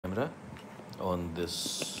camera on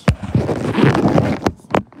this device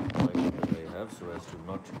that I have so as to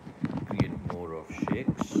not create more of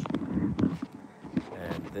shakes,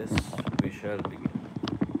 and this we shall begin.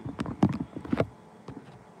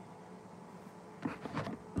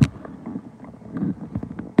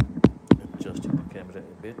 Adjusting the camera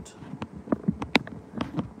a bit.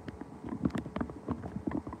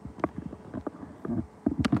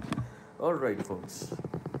 Alright folks,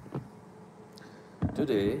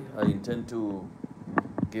 today I intend to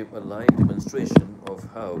give a live demonstration of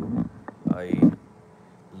how I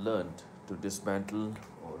learned to dismantle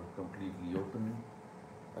or completely open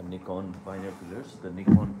a Nikon binoculars, the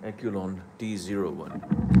Nikon Aculon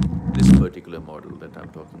T01, this particular model that I'm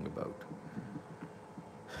talking about.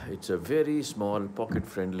 It's a very small,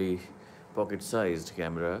 pocket-friendly, pocket-sized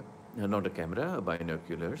camera, not a camera, a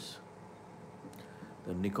binoculars,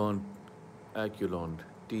 the Nikon Aculon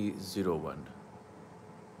T01.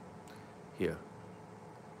 Here.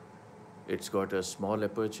 It's got a small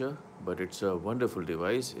aperture, but it's a wonderful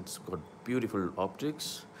device. It's got beautiful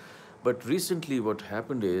optics. But recently what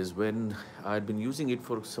happened is when I'd been using it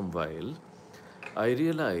for some while, I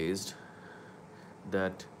realized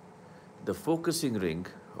that the focusing ring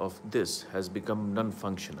of this has become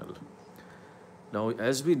non-functional. Now,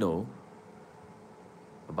 as we know,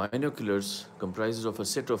 binoculars comprises of a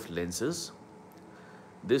set of lenses.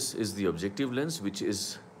 This is the objective lens, which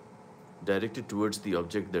is directed towards the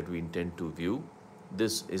object that we intend to view.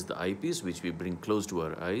 This is the eyepiece, which we bring close to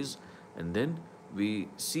our eyes, and then we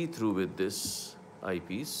see through with this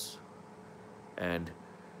eyepiece. And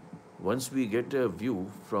once we get a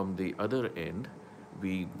view from the other end,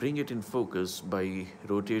 we bring it in focus by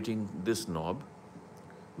rotating this knob,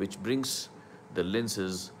 which brings the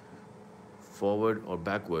lenses forward or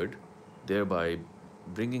backward, thereby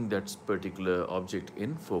bringing that particular object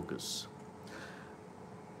in focus.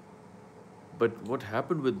 But what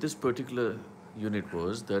happened with this particular unit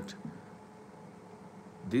was that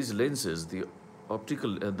these lenses, the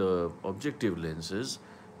objective lenses,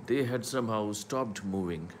 they had somehow stopped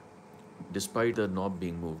moving despite the knob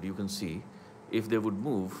being moved. You can see if they would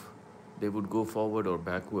move, they would go forward or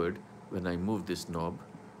backward when I move this knob,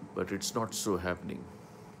 but it's not so happening.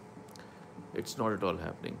 It's not at all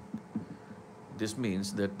happening. This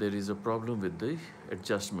means that there is a problem with the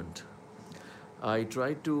adjustment. I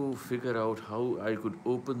tried to figure out how I could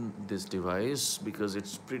open this device because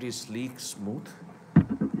it's pretty sleek, smooth,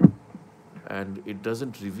 and it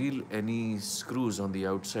doesn't reveal any screws on the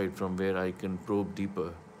outside from where I can probe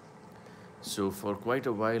deeper. So for quite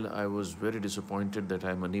a while, I was very disappointed that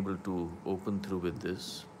I'm unable to open through with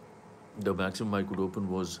this. The maximum I could open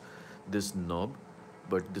was this knob,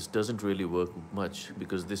 but this doesn't really work much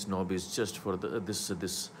because this knob is just for the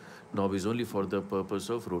this knob is only for the purpose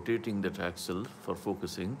of rotating that axle for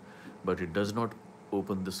focusing, but it does not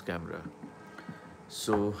open this camera.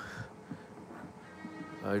 So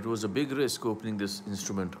it was a big risk opening this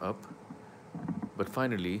instrument up, but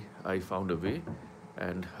finally I found a way.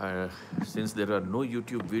 And since there are no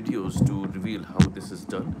YouTube videos to reveal how this is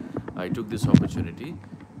done, I took this opportunity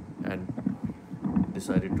and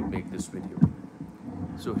decided to make this video.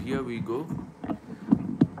 So here we go.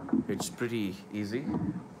 It's pretty easy.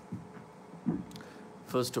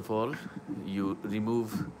 First of all, you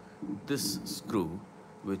remove this screw,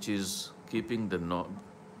 which is keeping the knob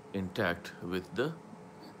intact with the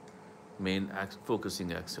main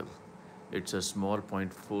focusing axle. It's a small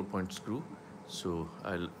 0.4-point screw, so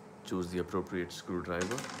I'll choose the appropriate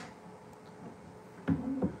screwdriver.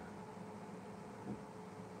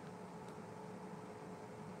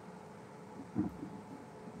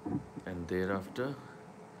 And thereafter,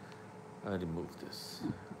 I remove this.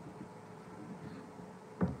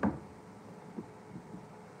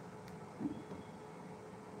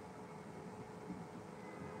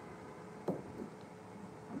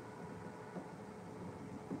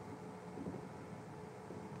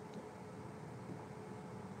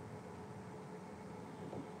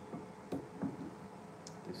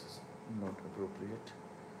 This is not appropriate.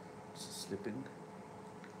 It's slipping.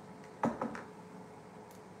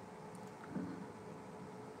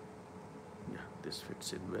 This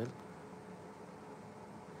fits in well.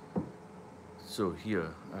 So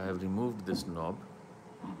here I have removed this knob.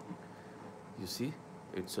 You see,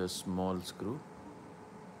 it's a small screw.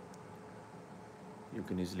 You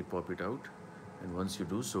can easily pop it out, and once you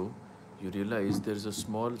do so, you realize there's a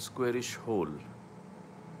small squarish hole.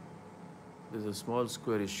 There's a small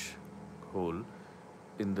squarish hole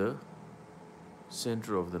in the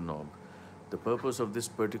center of the knob. The purpose of this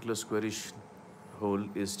particular squarish hole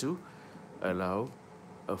is to allow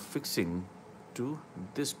a fixing to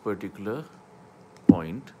this particular point.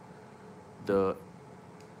 point, the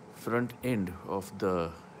front end of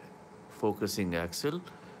the focusing axle,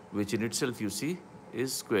 which in itself you see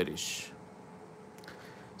is squarish.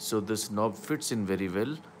 So this knob fits in very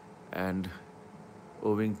well, and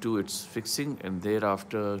owing to its fixing and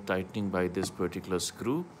thereafter tightening by this particular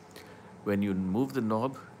screw, when you move the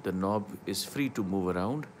knob is free to move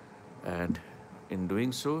around, and in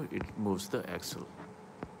doing so it moves the axle.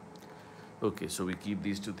 Okay, so we keep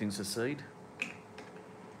these two things aside.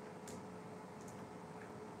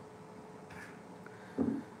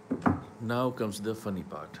 Now comes the funny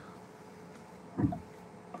part.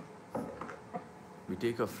 We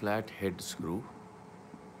take a flat head screw,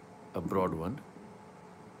 a broad one.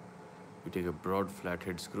 We take a broad flat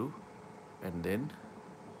head screw, and then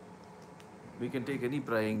we can take any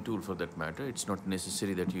prying tool for that matter. It's not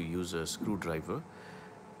necessary that you use a screwdriver.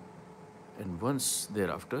 And once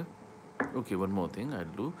thereafter, okay, one more thing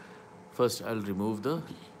I'll do. First, I'll remove the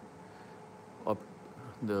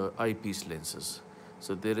eyepiece lenses.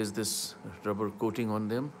 So there is this rubber coating on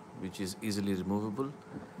them, which is easily removable.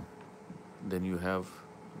 Then you have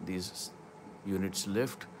these units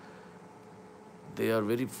left. They are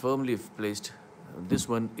very firmly placed. This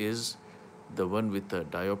one is the one with the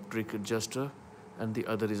dioptric adjuster, and the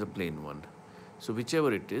other is a plain one. So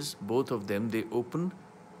whichever it is, both of them, they open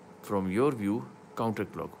from your view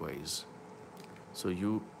counterclockwise. So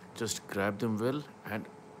you just grab them well and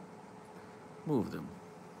move them.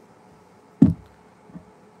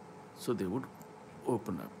 So they would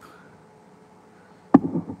open up.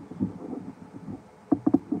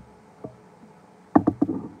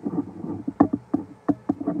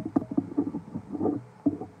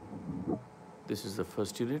 This is the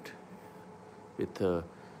first unit with a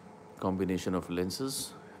combination of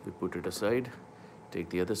lenses. We put it aside, take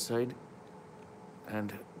the other side,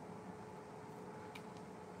 and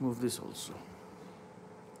move this also.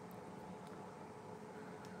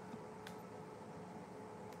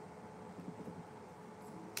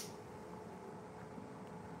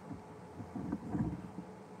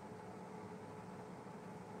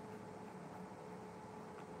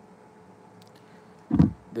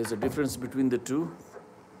 There's a difference between the two.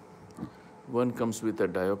 One comes with a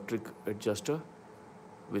dioptric adjuster,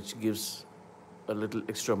 which gives a little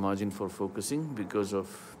extra margin for focusing because of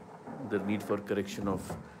the need for correction of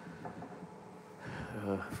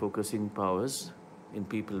focusing powers in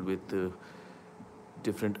people with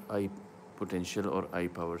different eye potential or eye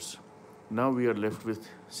powers. Now we are left with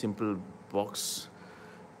simple box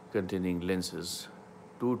containing lenses,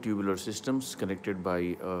 two tubular systems connected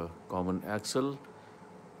by a common axle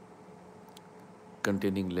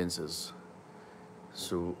containing lenses.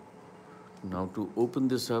 So now to open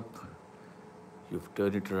this up, you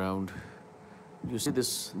turn it around. You see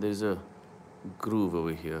this, there's a groove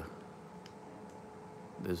over here.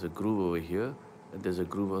 There's a groove over here, and there's a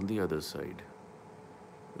groove on the other side.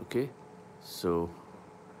 Okay, so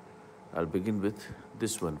I'll begin with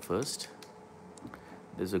this one first.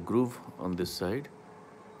 There's a groove on this side.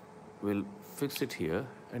 We'll fix it here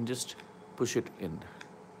and just push it in.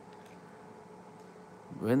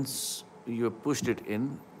 Once you have pushed it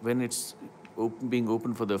in, when it's being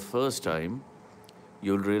opened for the first time,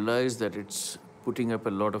 you'll realize that it's putting up a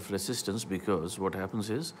lot of resistance, because what happens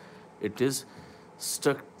is it is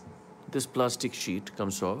stuck. This plastic sheet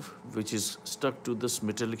comes off, which is stuck to this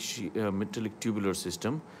metallic tubular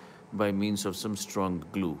system by means of some strong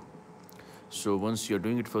glue. So once you're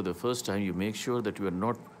doing it for the first time, you make sure that you are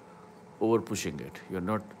not over pushing it. You're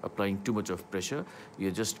not applying too much of pressure.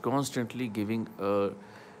 You're just constantly giving a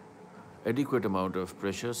adequate amount of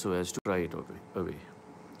pressure so as to pry it away.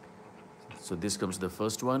 So this comes the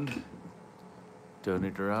first one. Turn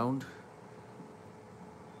it around.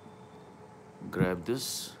 Grab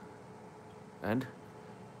this and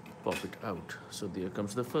pop it out. So there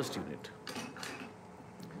comes the first unit.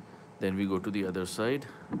 Then we go to the other side.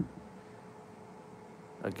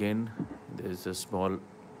 Again, there's a small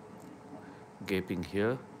gaping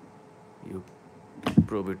here. You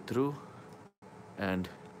probe it through, and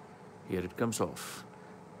here it comes off.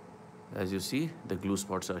 As you see, the glue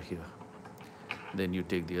spots are here. Then you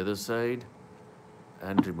take the other side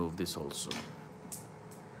and remove this also.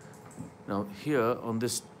 Now here on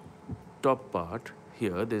this top part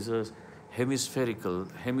here, there's a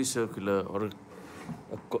semicircular or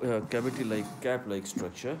a cavity-like cap-like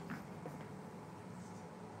structure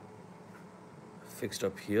fixed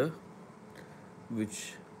up here,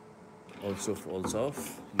 which also falls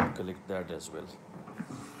off. You collect that as well.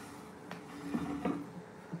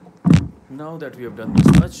 Now that we have done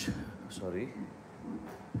this much,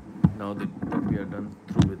 now that we are done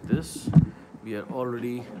through with this, we are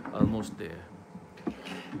already almost there.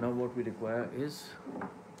 Now what we require is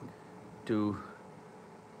to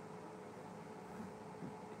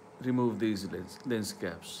remove these lens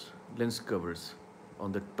caps, lens covers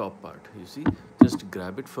on the top part. You see, just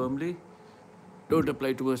grab it firmly. Don't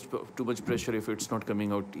apply too much pressure if it's not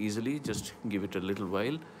coming out easily. Just give it a little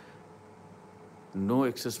while. No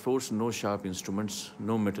excess force, no sharp instruments,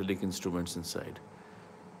 no metallic instruments inside.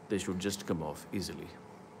 They should just come off easily.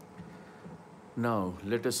 Now,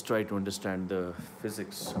 let us try to understand the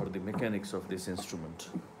physics or the mechanics of this instrument.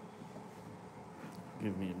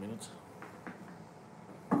 Give me a minute.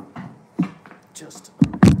 Just a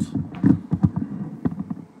minute.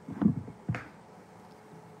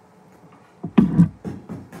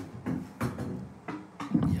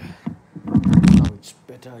 Yeah. Now it's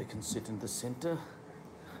better. I can sit in the center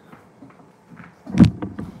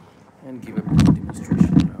and give a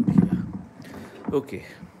demonstration around here. Okay.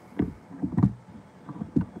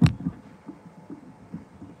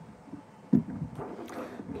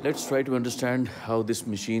 Let's try to understand how this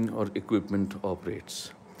machine or equipment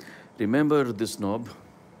operates. Remember this knob,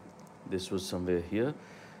 this was somewhere here.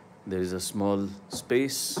 There is a small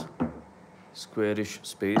space, squarish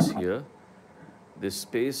space here. This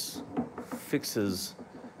space fixes,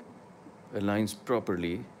 aligns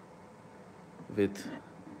properly with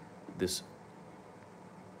this.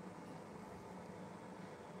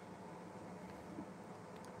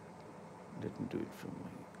 Let me do it from my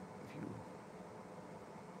view.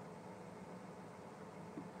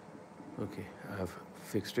 Okay, I have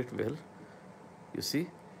fixed it well. You see,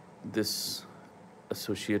 this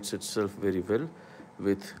associates itself very well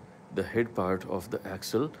with the head part of the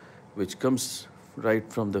axle, which comes right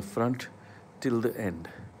from the front till the end.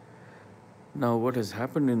 Now, what has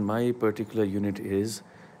happened in my particular unit is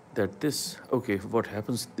that what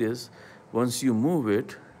happens is, once you move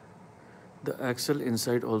it, the axle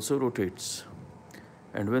inside also rotates.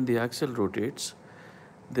 And when the axle rotates,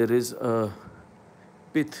 there is a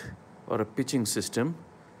pith or a pitching system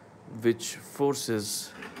which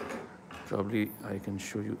forces, probably I can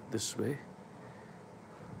show you this way.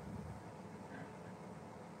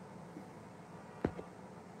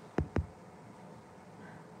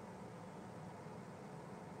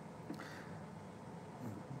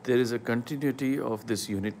 There is a continuity of this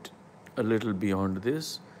unit a little beyond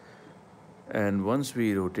this, and once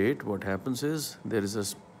we rotate, what happens is there is a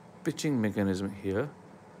pitching mechanism here,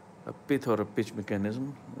 a pith or a pitch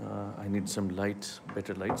mechanism. I need some lights,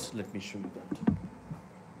 better lights. Let me show you that.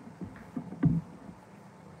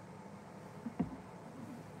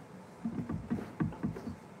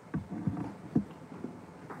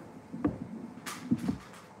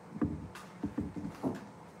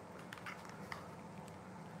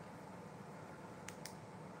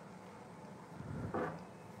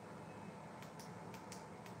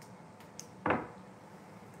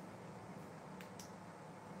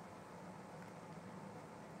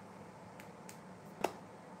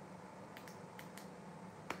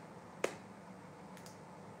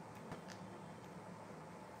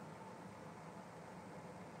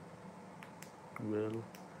 Well.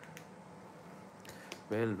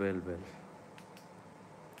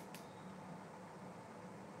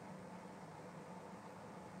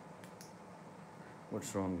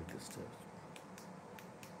 What's wrong with this stuff?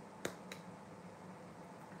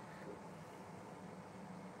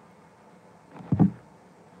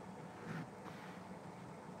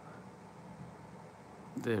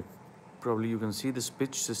 There, probably you can see this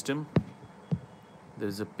pitch system. There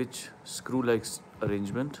is a pitch screw-like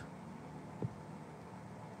arrangement.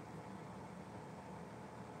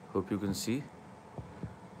 Hope you can see.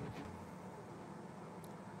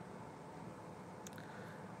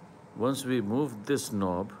 Once we move this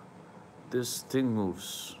knob, this thing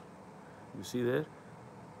moves. You see there?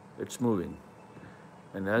 It's moving.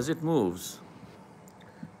 And as it moves,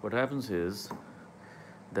 what happens is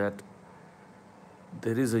that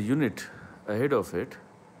there is a unit ahead of it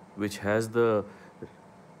which has the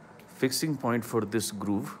fixing point for this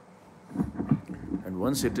groove. And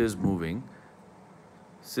once it is moving,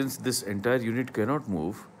 since this entire unit cannot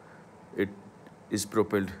move, it is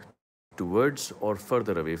propelled towards or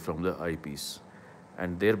further away from the eyepiece,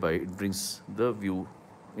 and thereby it brings the view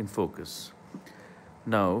in focus.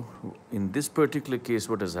 Now, in this particular case,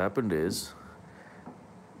 what has happened is,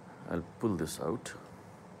 I'll pull this out.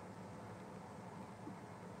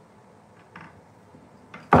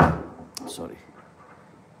 Sorry.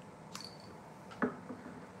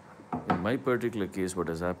 In my particular case, what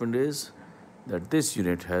has happened is that this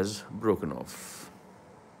unit has broken off.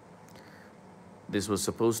 This was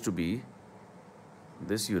supposed to be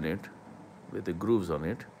this unit with the grooves on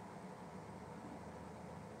it,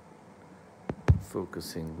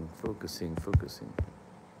 Focusing, focusing, focusing.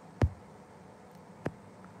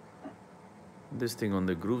 This thing on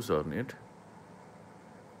the grooves on it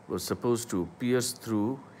was supposed to pierce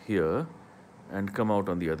through here and come out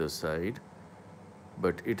on the other side,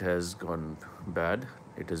 but it has gone bad.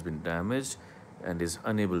 It has been damaged and is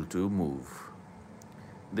unable to move.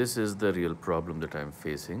 This is the real problem that I'm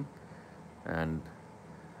facing. And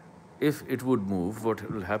if it would move,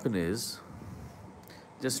 what will happen is,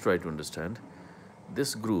 just try to understand,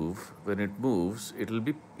 this groove, when it moves, it will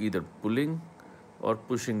be either pulling or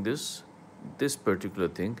pushing this particular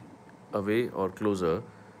thing away or closer,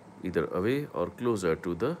 either away or closer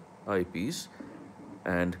to the eyepiece,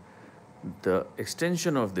 and the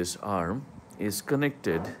extension of this arm is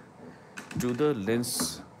connected to the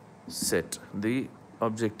lens set, the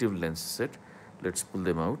objective lens set. Let's pull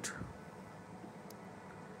them out.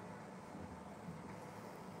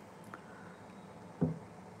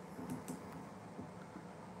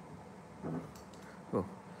 Oh,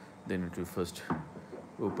 they need to first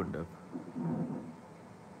opened up.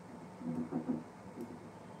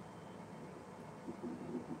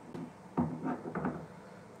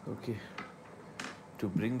 Okay, to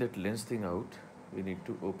bring that lens thing out, we need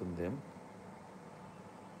to open them,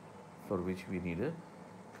 for which we need a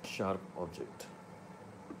sharp object,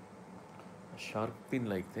 a sharp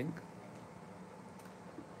pin-like thing.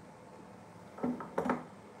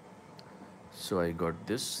 So I got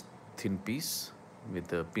this thin piece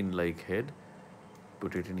with a pin-like head,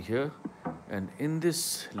 put it in here, and in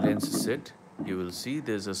this lens set, you will see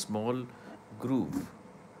there's a small groove.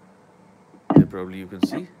 There probably you can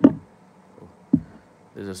see.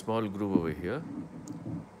 There's a small groove over here,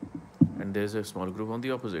 and there's a small groove on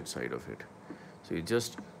the opposite side of it. So you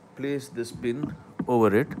just place this pin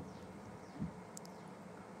over it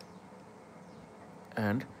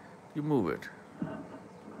and you move it.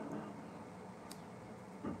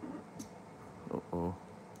 Uh-oh.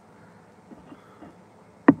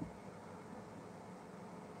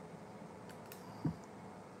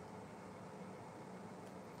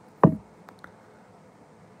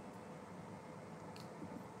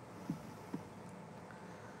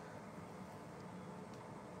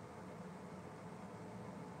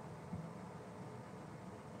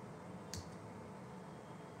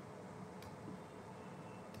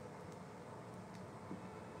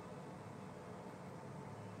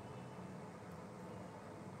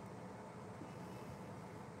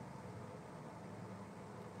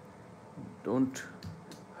 Don't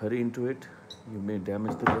hurry into it, you may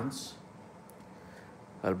damage the lens.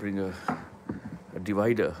 I'll bring a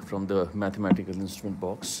divider from the mathematical instrument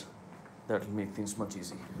box. That will make things much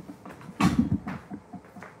easier.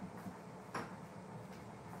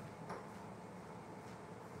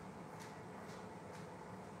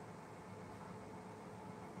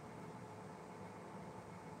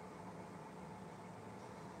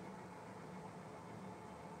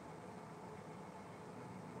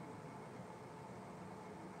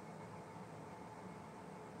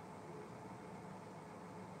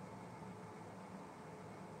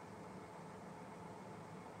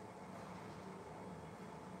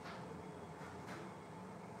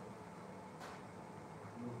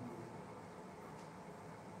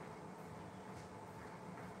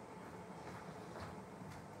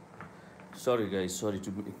 Sorry guys, sorry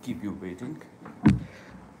to keep you waiting.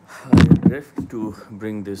 I left to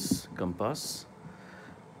bring this compass.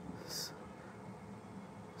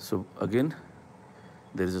 So again,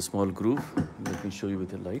 there is a small groove. Let me show you with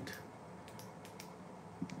the light.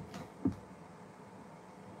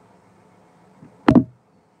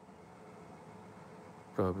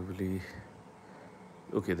 Probably,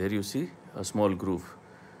 okay, there you see a small groove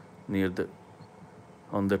near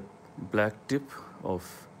on the black tip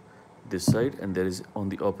of this side, and there is on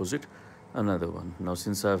the opposite another one. Now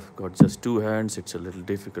since I've got just two hands, it's a little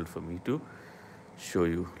difficult for me to show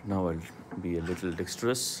you. Now I'll be a little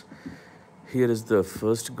dexterous. Here is the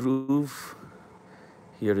first groove.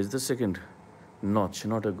 Here is the second notch,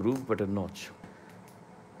 not a groove but a notch,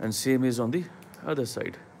 and same is on the other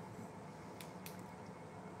side.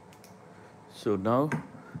 So now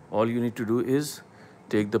all you need to do is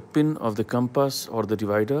take the pin of the compass or the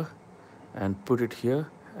divider and put it here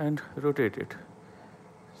and rotate it.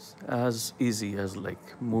 As easy as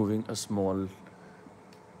like moving a small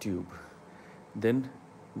tube. Then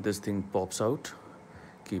this thing pops out.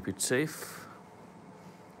 Keep it safe.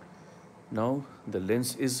 Now the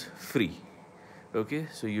lens is free. Okay,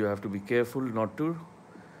 so you have to be careful not to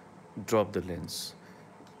drop the lens.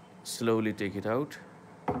 Slowly take it out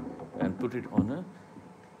and put it on a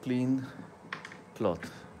clean cloth.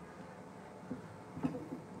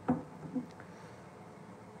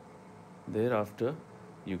 Thereafter,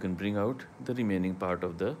 you can bring out the remaining part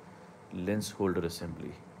of the lens holder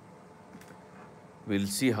assembly. We'll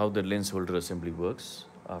see how the lens holder assembly works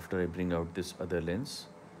after I bring out this other lens.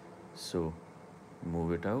 So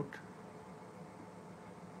move it out,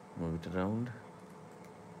 move it around,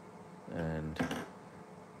 and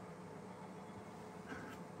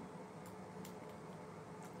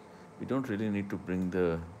we don't really need to bring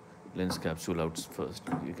the lens capsule out first.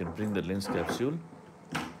 You can bring the lens capsule.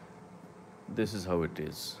 This is how it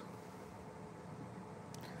is.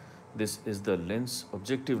 This is the lens,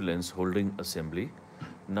 objective lens holding assembly.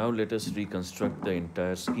 Now let us reconstruct the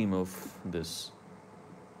entire scheme of this,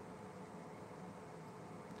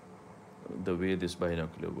 the way this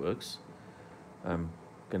binocular works. I'm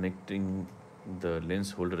connecting the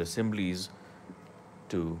lens holder assemblies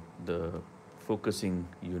to the focusing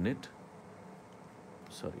unit.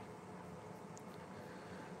 Sorry.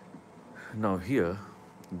 Now here,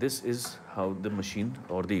 this is how the machine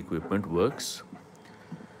or the equipment works.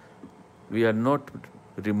 We are not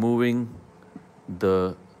removing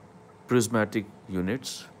the prismatic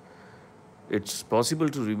units. It's possible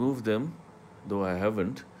to remove them, though I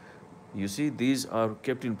haven't. You see, these are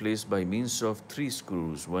kept in place by means of 3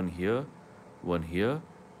 screws, one here,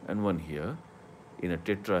 and one here, in a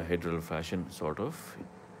tetrahedral fashion, sort of,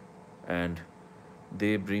 and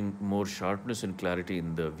they bring more sharpness and clarity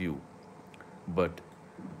in the view. But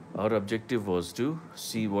our objective was to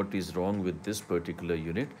see what is wrong with this particular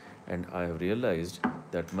unit, and I have realized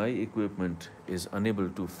that my equipment is unable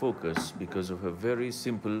to focus because of a very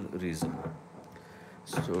simple reason.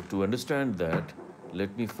 So to understand that,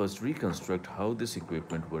 let me first reconstruct how this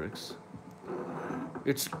equipment works.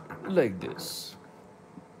 It's like this.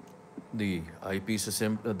 The eyepiece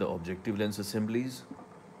assembly, the objective lens assemblies,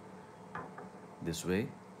 this way.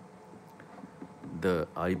 The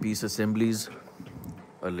eyepiece assemblies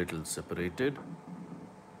a little separated,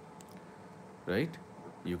 right?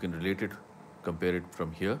 You can relate it, compare it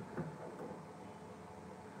from here.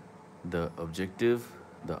 The objective,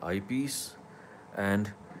 the eyepiece,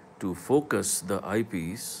 and to focus the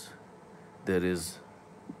eyepiece, there is,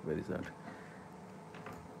 where is that?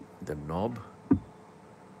 The knob,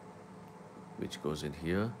 which goes in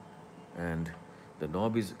here, and the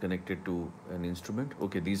knob is connected to an instrument.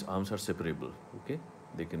 Okay, these arms are separable, okay?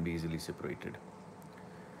 They can be easily separated.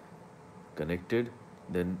 Connected,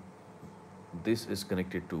 then this is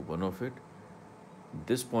connected to one of it.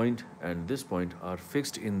 This point and this point are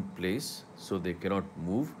fixed in place, so they cannot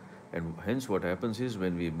move, and hence what happens is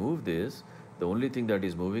when we move this, the only thing that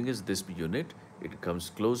is moving is this unit. It comes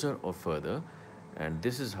closer or further, and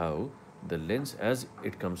this is how the lens, as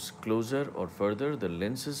it comes closer or further, the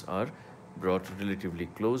lenses are brought relatively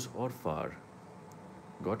close or far.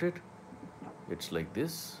 Got it? It's like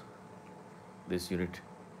this. This unit.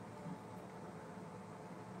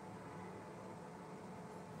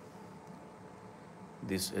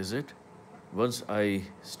 This is it. Once I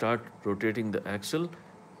start rotating the axle,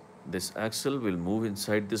 this axle will move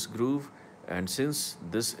inside this groove, and since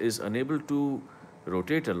this is unable to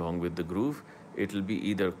rotate along with the groove, it will be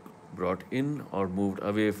either brought in or moved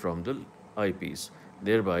away from the eyepiece,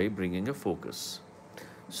 thereby bringing a focus.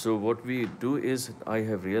 So what we do is, I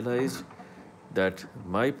have realized that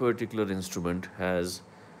my particular instrument has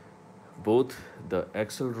both the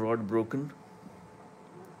axle rod broken.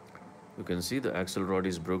 You can see the axle rod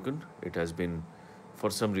is broken. It has been,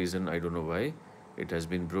 for some reason, I don't know why, it has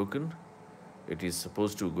been broken. It is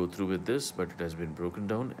supposed to go through with this, but it has been broken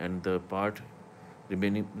down, and the part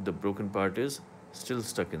remaining, the broken part is still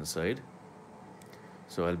stuck inside.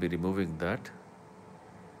 So I'll be removing that.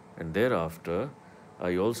 And thereafter,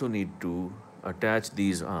 I also need to attach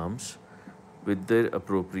these arms with their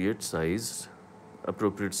appropriate size,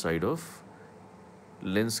 appropriate side of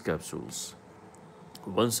lens capsules.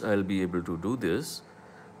 Once I'll be able to do this,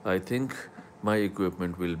 I think my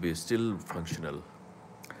equipment will be still functional.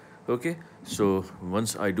 Okay, so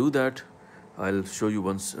once I do that, I'll show you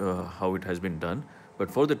once how it has been done. But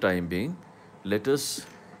for the time being, let us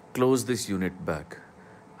close this unit back.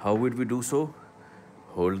 How would we do so?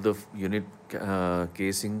 Hold the unit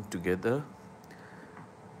casing together.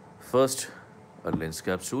 First, a lens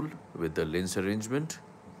capsule with the lens arrangement.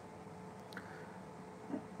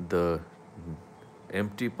 The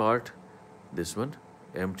empty part, this one,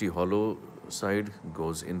 empty hollow side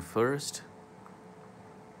goes in first.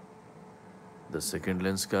 The second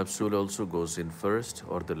lens capsule also goes in first,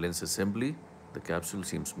 or the lens assembly. The capsule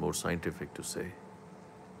seems more scientific to say.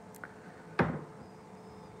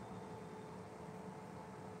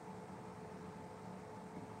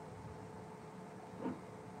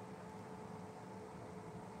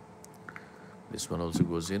 This one also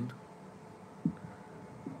goes in.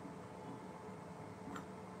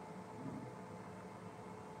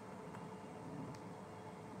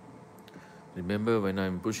 Remember, when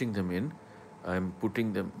I'm pushing them in, I'm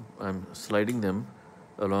sliding them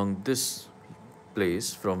along this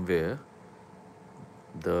place from where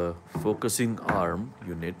the focusing arm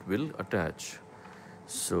unit will attach.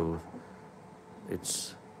 So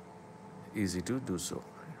it's easy to do so.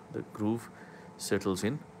 The groove settles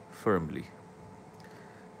in firmly.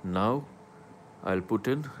 Now I'll put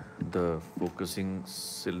in the focusing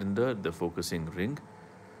cylinder, the focusing ring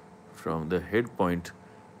from the head point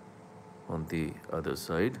on the other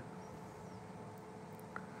side.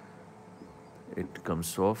 It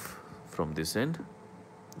comes off from this end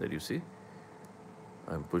that you see.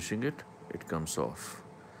 I'm pushing it, it comes off.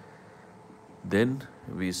 Then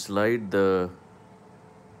we slide the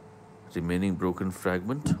remaining broken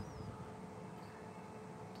fragment.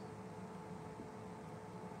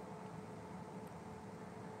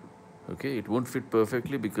 Okay, it won't fit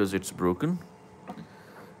perfectly because it's broken.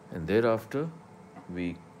 And thereafter,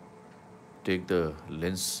 we take the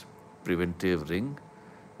lens preventive ring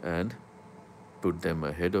and put them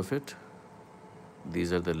ahead of it.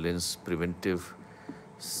 These are the lens preventive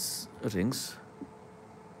rings.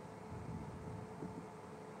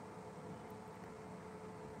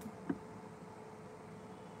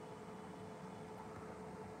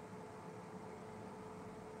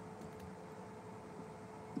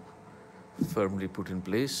 Firmly put in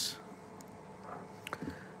place.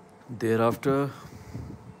 Thereafter,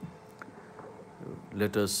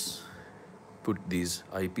 let us put these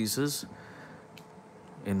eyepieces.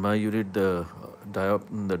 In my unit, the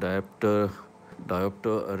diopter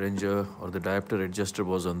arranger or the diopter adjuster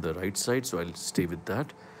was on the right side, so I'll stay with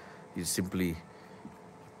that. You simply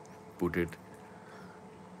put it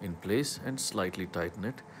in place and slightly tighten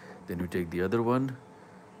it. Then you take the other one,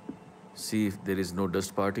 see if there is no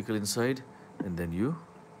dust particle inside, and then you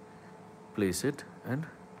place it and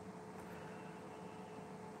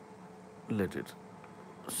let it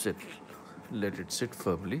sit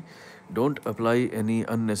firmly. Don't apply any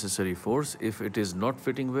unnecessary force. If it is not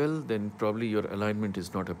fitting well, then probably your alignment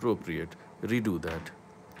is not appropriate. Redo that.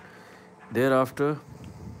 Thereafter,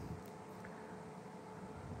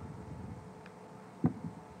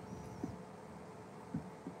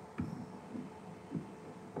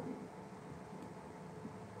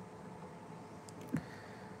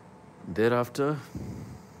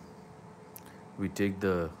 we take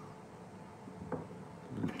the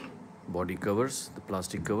body covers, the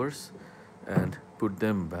plastic covers, and put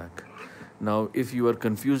them back. Now, if you are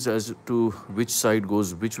confused as to which side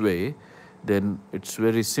goes which way, then it's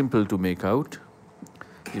very simple to make out.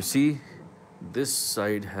 You see, this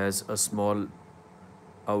side has a small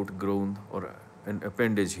outgrown or an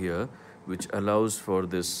appendage here, which allows for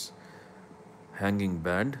this hanging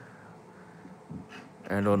band.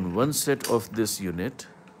 And on one set of this unit,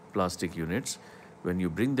 plastic units, when you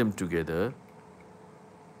bring them together,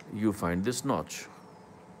 you find this notch.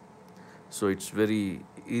 So it's very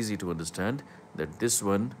easy to understand that this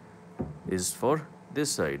one is for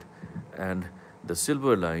this side and the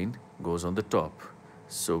silver line goes on the top.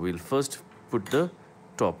 So we'll first put the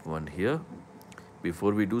top one here.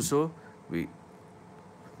 Before we do so, we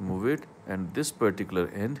move it and this particular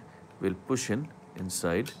end will push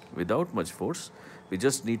inside without much force. We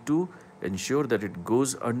just need to ensure that it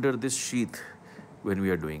goes under this sheath when we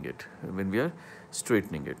are doing it, when we are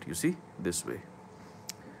straightening it, you see, this way.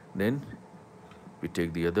 Then we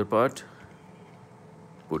take the other part,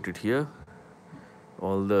 put it here.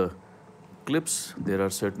 All the clips, there are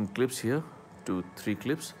certain clips here, 2-3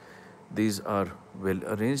 clips. These are well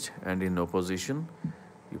arranged and in opposition.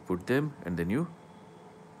 You put them and then you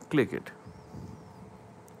click it.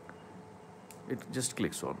 It just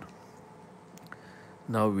clicks on.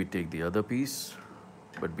 Now we take the other piece,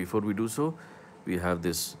 but before we do so, we have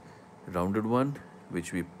this rounded one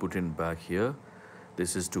which we put in back here.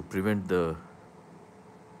 This is to prevent the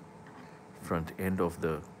front end of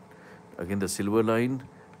the, again the silver line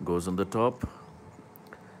goes on the top,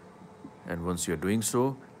 and once you're doing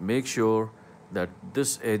so, make sure that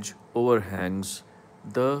this edge overhangs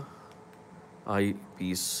the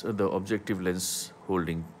eyepiece, the objective lens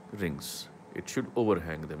holding rings. It should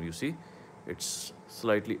overhang them, you see, it's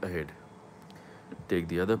slightly ahead. Take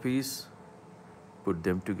the other piece, put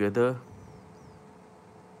them together.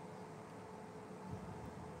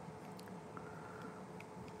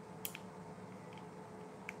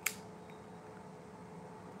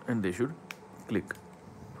 And they should click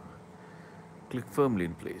firmly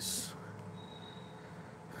in place.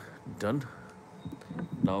 Done.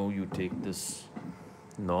 Now you take this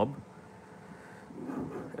knob,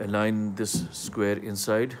 align this square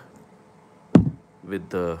inside with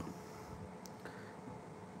the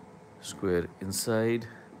square inside,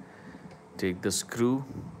 take the screw,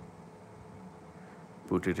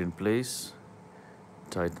 put it in place,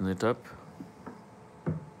 tighten it up.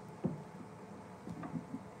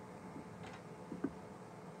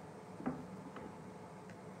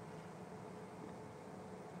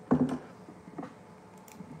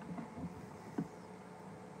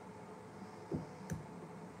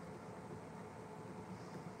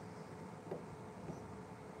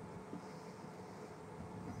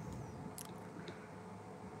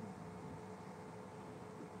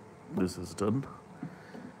 This is done,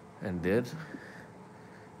 and there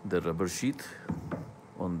the rubber sheath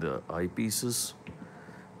on the eyepieces,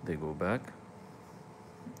 they go back,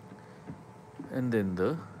 and then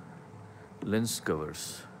the lens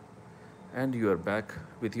covers, and you are back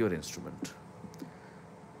with your instrument.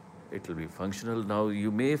 It will be functional. Now you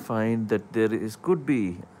may find that there could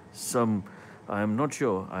be some, I am not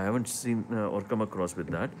sure, I haven't seen or come across with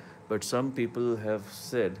that, but some people have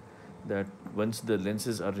said that once the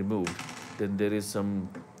lenses are removed, then there is some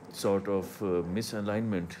sort of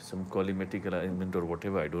misalignment, some collimatic alignment or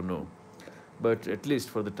whatever, I don't know. But at least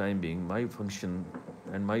for the time being, my function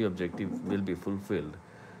and my objective will be fulfilled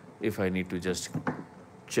if I need to just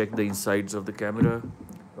check the insides of the camera,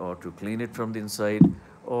 or to clean it from the inside,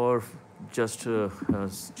 or just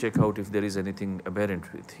check out if there is anything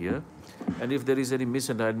aberrant with here. And if there is any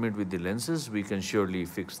misalignment with the lenses, we can surely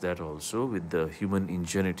fix that also with the human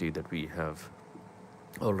ingenuity that we have.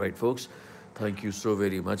 All right, folks, thank you so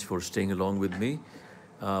very much for staying along with me.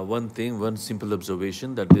 One simple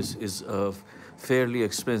observation, that this is a fairly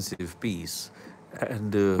expensive piece,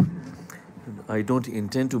 and I don't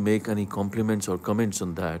intend to make any compliments or comments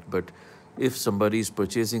on that, but if somebody is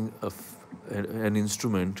purchasing an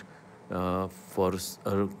instrument for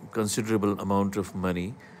a considerable amount of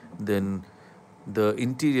money, then the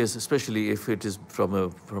interiors, especially if it is from a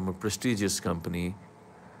prestigious company,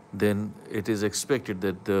 then it is expected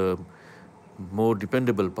that the more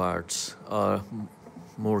dependable parts are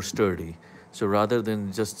more sturdy. So rather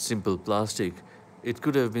than just simple plastic, it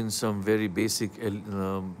could have been some very basic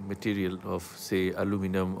material of, say,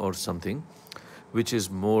 aluminum or something, which is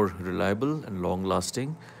more reliable and long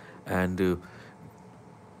lasting, and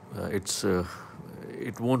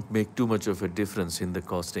it won't make too much of a difference in the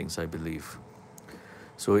costings, I believe.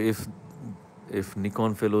 So if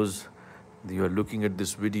Nikon fellows, you are looking at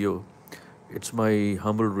this video, it's my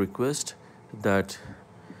humble request that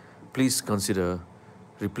please consider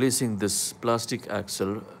replacing this plastic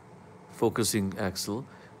axle, focusing axle,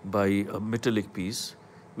 by a metallic piece,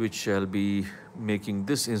 which shall be making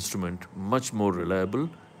this instrument much more reliable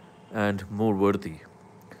and more worthy.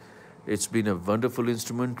 It's been a wonderful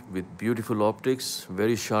instrument with beautiful optics,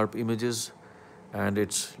 very sharp images, and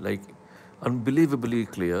it's like unbelievably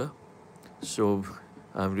clear. So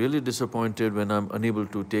I'm really disappointed when I'm unable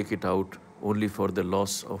to take it out only for the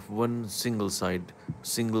loss of one single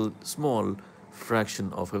small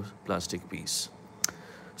fraction of a plastic piece.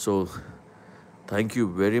 So thank you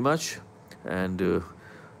very much, and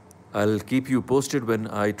I'll keep you posted when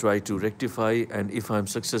I try to rectify, and if I'm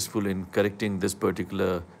successful in correcting this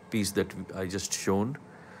particular piece that I just shown.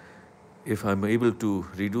 If I'm able to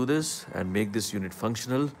redo this and make this unit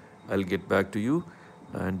functional, I'll get back to you.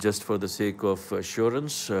 And just for the sake of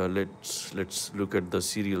assurance, let's look at the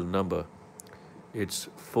serial number. It's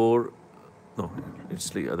it's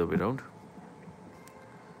the other way around.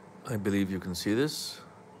 I believe you can see this.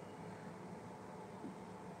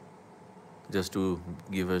 Just to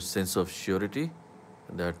give a sense of surety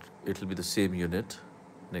that it'll be the same unit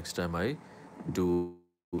next time I do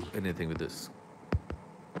anything with this.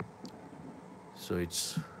 So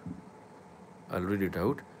I'll read it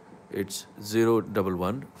out. It's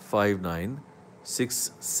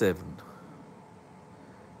 0115967.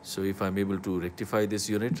 So if I'm able to rectify this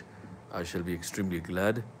unit, I shall be extremely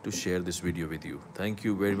glad to share this video with you. Thank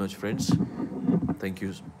you very much, friends. Thank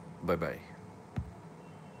you. Bye-bye.